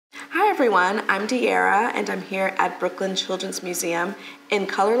everyone, I'm De'Ara and I'm here at Brooklyn Children's Museum in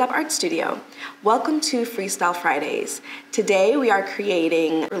Color Lab Art Studio. Welcome to Freestyle Fridays. Today we are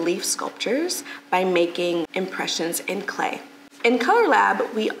creating relief sculptures by making impressions in clay. In Color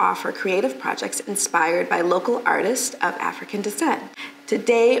Lab, we offer creative projects inspired by local artists of African descent.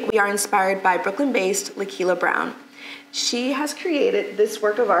 Today we are inspired by Brooklyn-based Lakila Brown. She has created this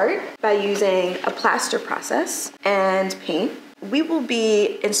work of art by using a plaster process and paint. We will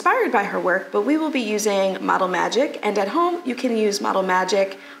be inspired by her work, but we will be using Model Magic, and at home you can use Model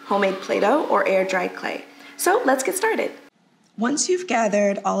Magic, homemade Play-Doh, or air-dried clay. So let's get started. Once you've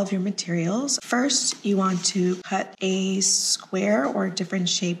gathered all of your materials, first you want to cut a square or different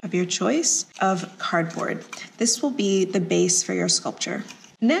shape of your choice of cardboard. This will be the base for your sculpture.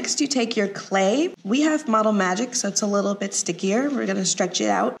 Next, you take your clay. We have Model Magic, so it's a little bit stickier. We're gonna stretch it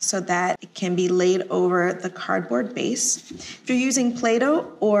out so that it can be laid over the cardboard base. If you're using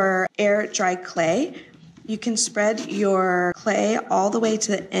Play-Doh or air-dry clay, you can spread your clay all the way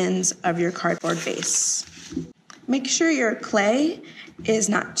to the ends of your cardboard base. Make sure your clay is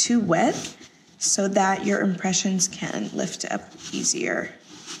not too wet so that your impressions can lift up easier.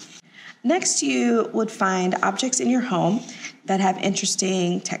 Next, you would find objects in your home that have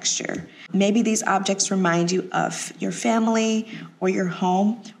interesting texture. Maybe these objects remind you of your family or your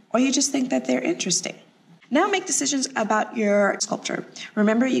home, or you just think that they're interesting. Now make decisions about your sculpture.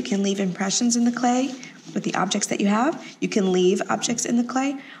 Remember, you can leave impressions in the clay with the objects that you have. You can leave objects in the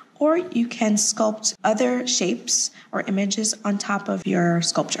clay, or you can sculpt other shapes or images on top of your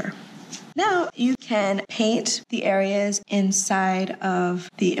sculpture. Now you can paint the areas inside of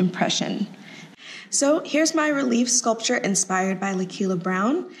the impression. So here's my relief sculpture inspired by Lakila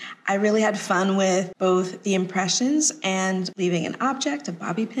Brown. I really had fun with both the impressions and leaving an object, a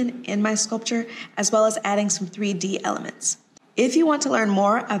bobby pin, in my sculpture, as well as adding some 3D elements. If you want to learn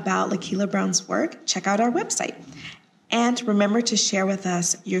more about Lakila Brown's work, check out our website. And remember to share with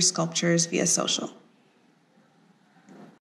us your sculptures via social.